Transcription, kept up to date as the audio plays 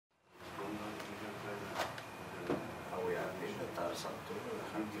ultrasound tool. We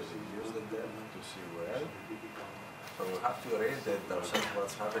have to reduce the depth to see well. So we have to orientate ourselves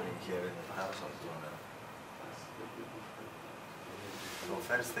what's happening here in the tarsal tunnel. So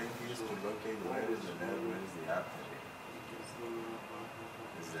first thing is to locate where is the nerve, where is the artery. This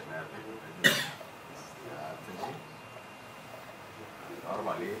is the nerve, this is the artery.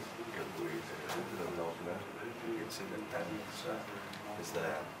 Normally, if we remove the Doppler, you can see the temperature is the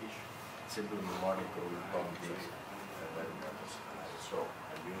simple mnemonic rule pumping very much. So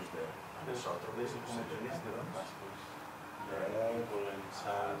I use the Sonographer to see the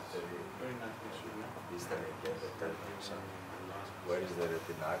temperature. Where is the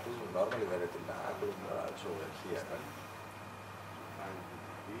retinaculum? Normally the retinaculum is over here. Find the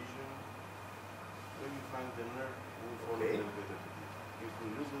vision. When you find the nerve, we follow Okay. a little bit. If we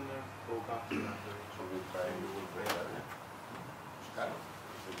lose the nerve, go back to the So we try to do better.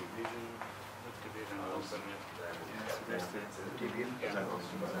 the division, not division, open it.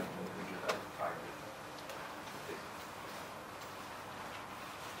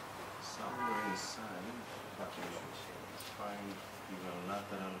 Somewhere inside, find even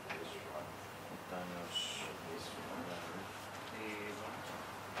lateral cutaneous.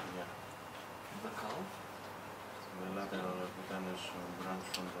 Yeah. The calf? The lateral cutaneous branch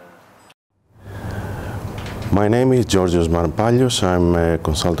from the. My name is Georgios Marpalios. I'm a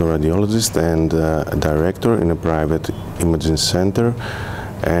consultant radiologist and director in a private imaging center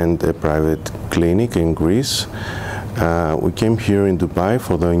and a private clinic in Greece. We came here in Dubai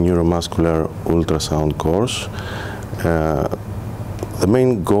for the Neuromuscular Ultrasound course. The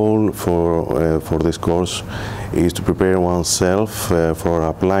main goal for this course is to prepare oneself for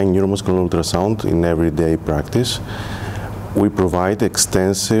applying neuromuscular ultrasound in everyday practice. We provide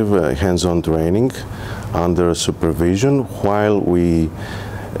extensive hands-on training under supervision while we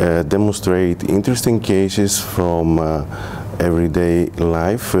demonstrate interesting cases from everyday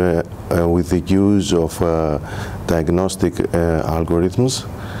life with the use of diagnostic algorithms.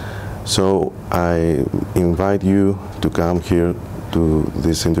 So I invite you to come here to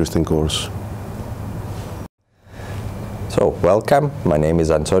this interesting course. So, welcome. My name is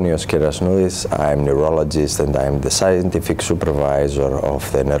Antonios Kirasnoudis. I'm a neurologist and I'm the scientific supervisor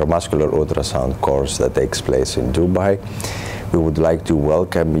of the Neuromuscular Ultrasound course that takes place in Dubai. We would like to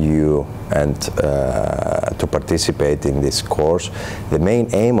welcome you and to participate in this course. The main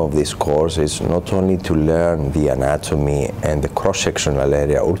aim of this course is not only to learn the anatomy and the cross-sectional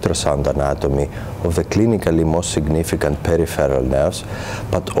area ultrasound anatomy of the clinically most significant peripheral nerves,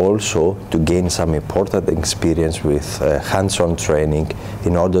 but also to gain some important experience with hands-on training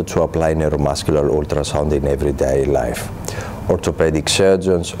in order to apply neuromuscular ultrasound in everyday life. Orthopedic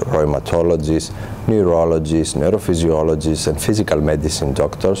surgeons, rheumatologists, neurologists, neurophysiologists, and physical medicine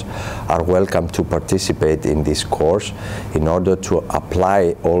doctors are welcome to participate in this course in order to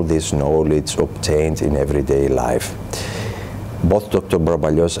apply all this knowledge obtained in everyday life. Both Dr.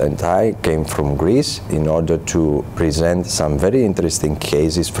 Barbalios and I came from Greece in order to present some very interesting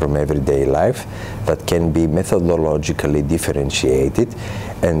cases from everyday life that can be methodologically differentiated,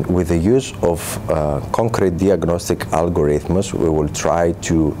 and with the use of concrete diagnostic algorithms we will try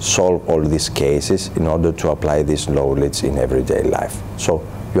to solve all these cases in order to apply this knowledge in everyday life. So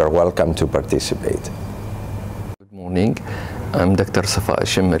you are welcome to participate. Good morning. I'm Dr. Safa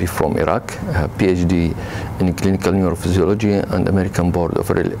Shemmari from Iraq, a PhD in clinical neurophysiology and American Board of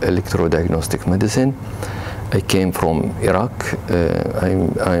Electrodiagnostic Medicine. I came from Iraq.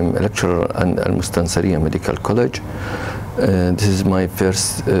 I'm a lecturer at Al Mustansariya Medical College. This is my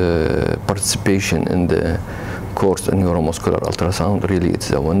first participation in the course in neuromuscular ultrasound. Really,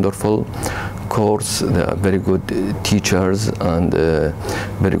 it's a wonderful course. There are very good teachers and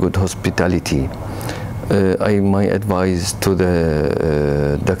very good hospitality. My advice to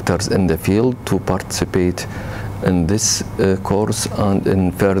the doctors in the field to participate in this course and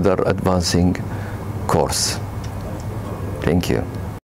in further advancing course. Thank you.